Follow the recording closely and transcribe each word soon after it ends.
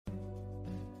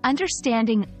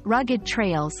Understanding Rugged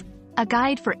Trails, a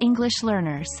guide for English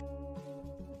learners.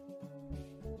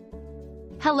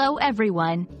 Hello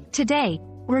everyone. Today,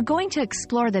 we're going to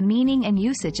explore the meaning and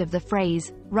usage of the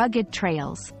phrase, rugged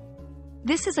trails.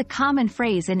 This is a common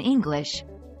phrase in English,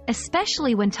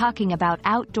 especially when talking about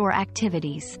outdoor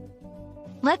activities.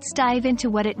 Let's dive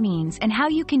into what it means and how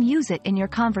you can use it in your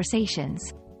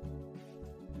conversations.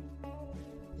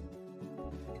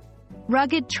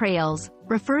 Rugged trails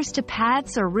refers to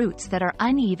paths or routes that are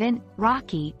uneven,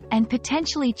 rocky, and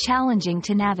potentially challenging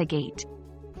to navigate.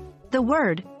 The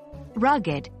word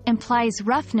rugged implies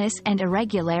roughness and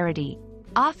irregularity,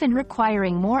 often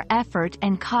requiring more effort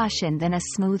and caution than a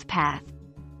smooth path.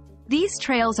 These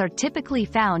trails are typically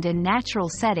found in natural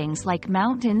settings like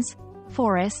mountains,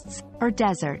 forests, or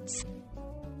deserts.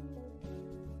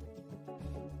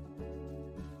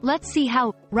 Let's see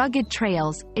how rugged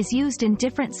trails is used in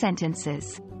different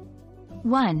sentences.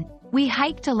 1. We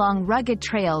hiked along rugged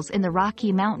trails in the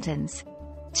Rocky Mountains.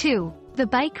 2. The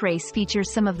bike race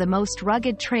features some of the most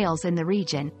rugged trails in the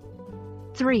region.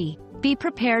 3. Be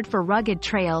prepared for rugged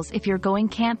trails if you're going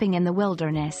camping in the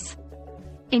wilderness.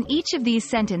 In each of these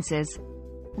sentences,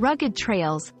 rugged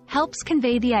trails helps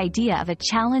convey the idea of a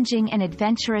challenging and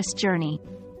adventurous journey.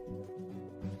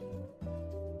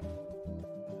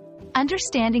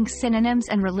 Understanding synonyms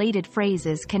and related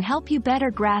phrases can help you better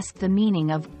grasp the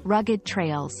meaning of rugged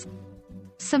trails.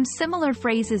 Some similar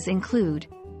phrases include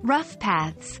rough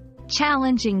paths,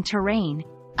 challenging terrain,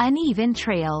 uneven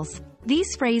trails.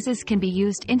 These phrases can be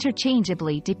used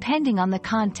interchangeably depending on the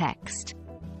context.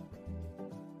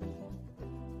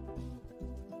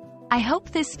 I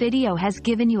hope this video has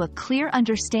given you a clear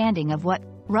understanding of what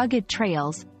rugged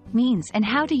trails means and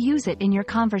how to use it in your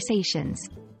conversations.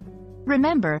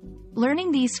 Remember,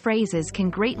 learning these phrases can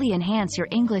greatly enhance your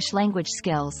English language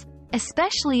skills,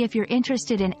 especially if you're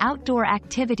interested in outdoor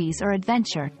activities or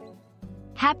adventure.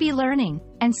 Happy learning,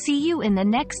 and see you in the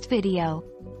next video.